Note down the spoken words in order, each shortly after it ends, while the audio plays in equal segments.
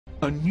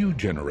A new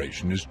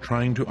generation is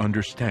trying to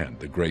understand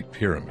the Great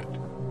Pyramid.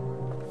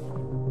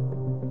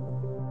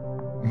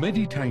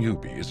 Mehdi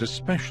Tayyoubi is a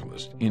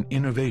specialist in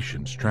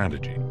innovation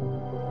strategy.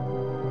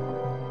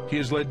 He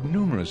has led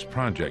numerous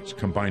projects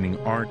combining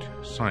art,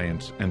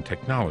 science, and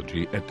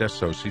technology at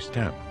Dassault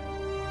Systèmes.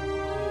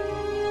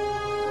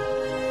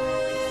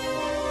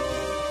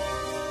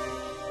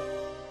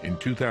 In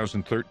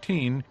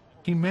 2013,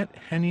 he met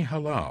Henny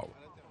Halal,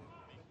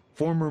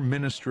 former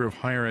Minister of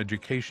Higher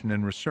Education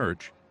and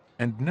Research,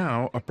 and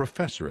now a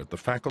professor at the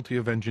Faculty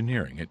of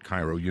Engineering at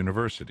Cairo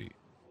University.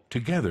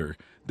 Together,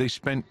 they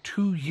spent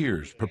 2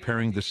 years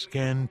preparing the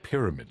Scan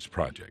Pyramids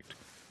project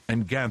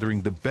and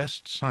gathering the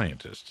best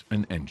scientists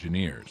and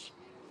engineers.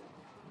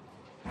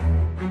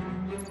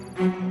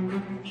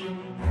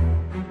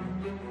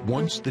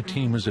 Once the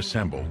team is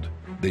assembled,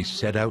 they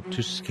set out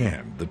to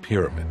scan the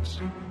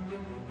pyramids.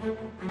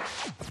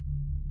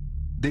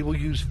 They will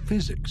use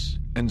physics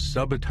and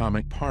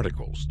subatomic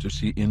particles to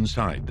see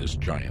inside this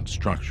giant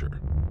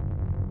structure.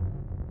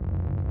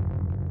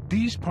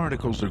 These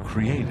particles are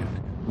created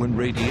when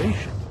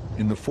radiation,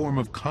 in the form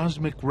of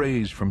cosmic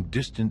rays from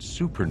distant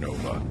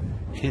supernova,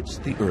 hits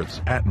the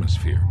Earth's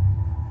atmosphere.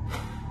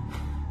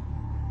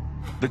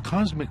 The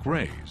cosmic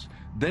rays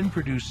then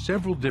produce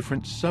several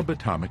different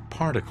subatomic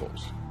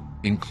particles,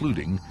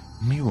 including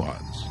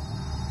muons.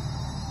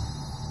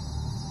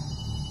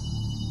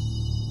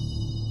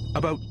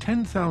 About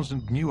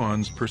 10,000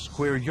 muons per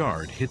square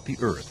yard hit the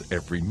Earth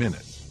every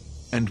minute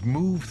and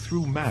move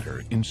through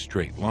matter in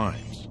straight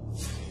lines.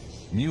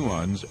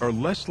 Muons are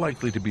less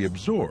likely to be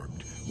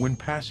absorbed when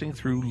passing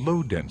through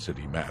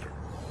low-density matter.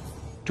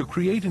 To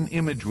create an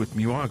image with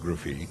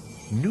muography,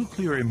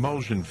 nuclear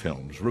emulsion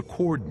films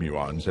record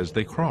muons as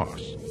they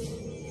cross.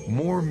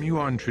 More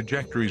muon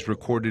trajectories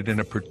recorded in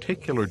a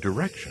particular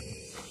direction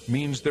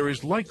means there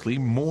is likely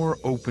more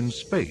open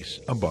space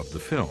above the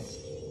film.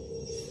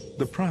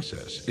 The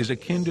process is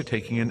akin to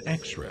taking an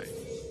X-ray,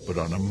 but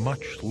on a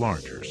much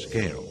larger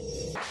scale.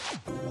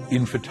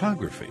 In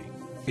photography,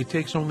 it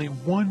takes only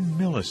 1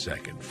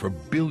 millisecond for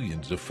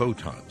billions of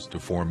photons to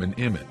form an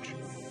image.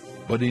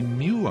 But in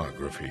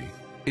muography,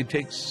 it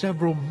takes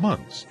several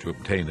months to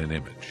obtain an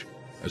image,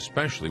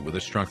 especially with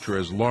a structure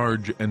as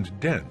large and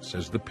dense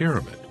as the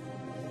pyramid.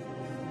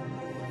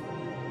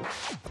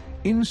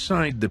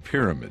 Inside the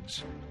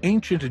pyramids,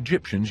 ancient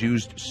Egyptians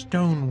used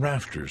stone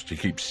rafters to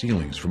keep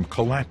ceilings from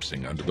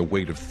collapsing under the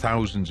weight of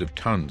thousands of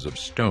tons of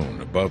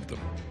stone above them.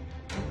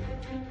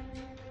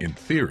 In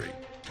theory,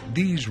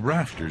 these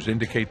rafters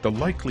indicate the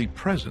likely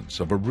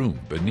presence of a room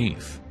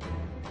beneath.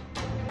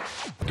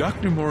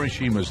 Dr.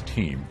 Morishima's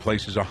team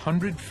places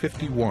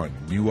 151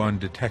 muon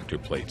detector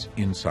plates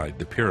inside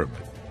the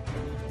pyramid.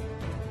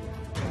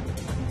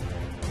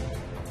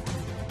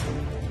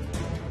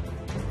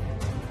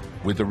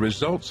 With the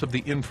results of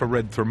the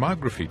infrared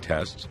thermography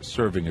tests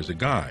serving as a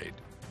guide,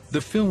 the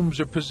films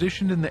are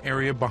positioned in the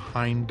area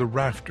behind the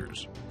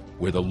rafters,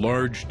 where the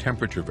large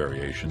temperature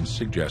variations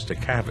suggest a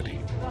cavity.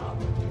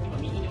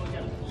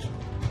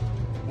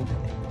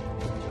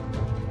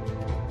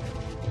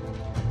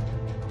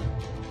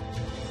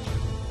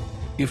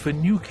 If a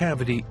new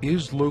cavity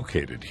is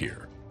located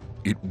here,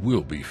 it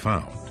will be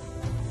found.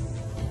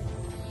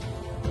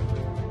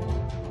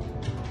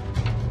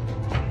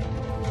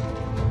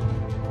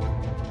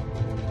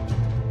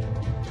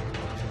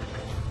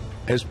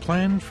 As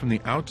planned from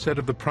the outset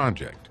of the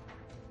project,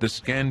 the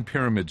Scan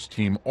Pyramids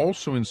team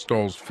also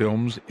installs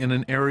films in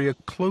an area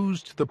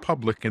closed to the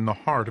public in the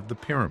heart of the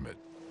pyramid,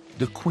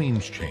 the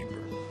Queen's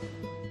Chamber.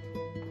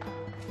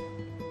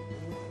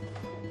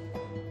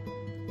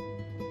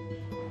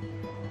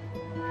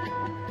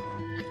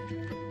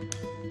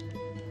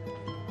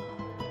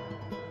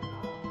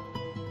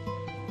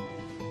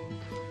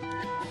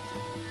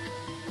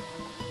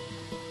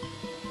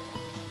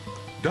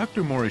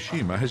 Dr.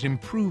 Morishima has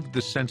improved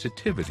the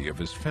sensitivity of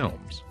his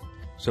films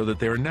so that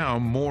they are now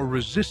more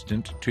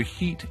resistant to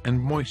heat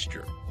and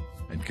moisture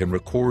and can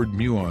record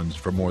muons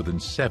for more than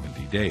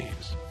 70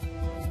 days.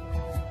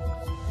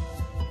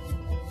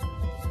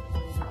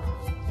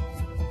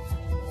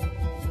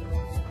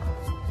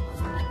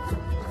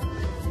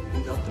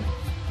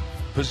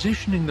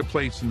 Positioning the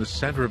plates in the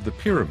center of the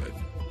pyramid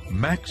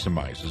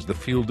maximizes the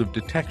field of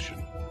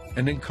detection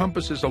and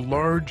encompasses a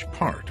large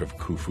part of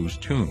Khufu's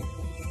tomb,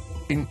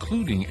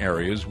 including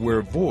areas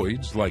where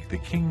voids like the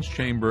King's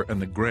Chamber and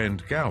the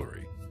Grand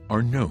Gallery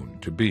are known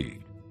to be.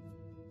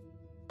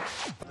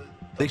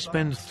 They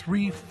spend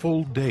 3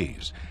 full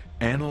days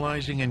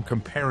analyzing and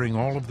comparing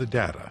all of the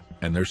data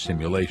and their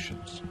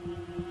simulations.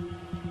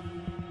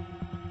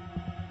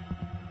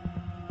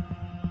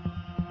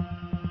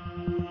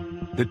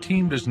 The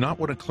team does not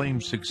want to claim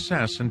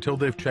success until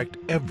they've checked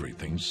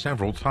everything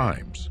several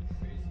times.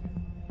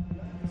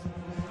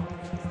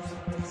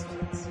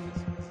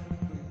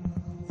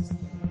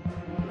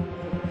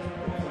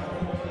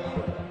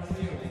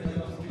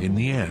 In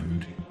the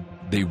end,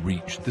 they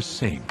reach the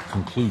same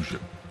conclusion.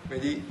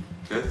 Ready?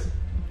 Yes.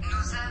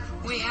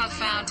 We have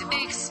found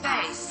big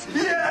space.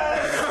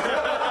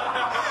 Yes!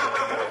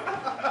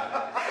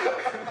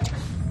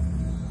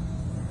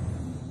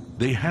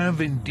 They have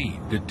indeed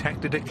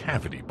detected a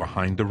cavity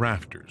behind the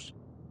rafters.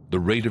 The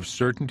rate of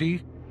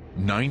certainty,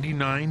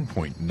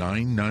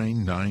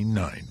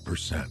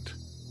 99.9999%.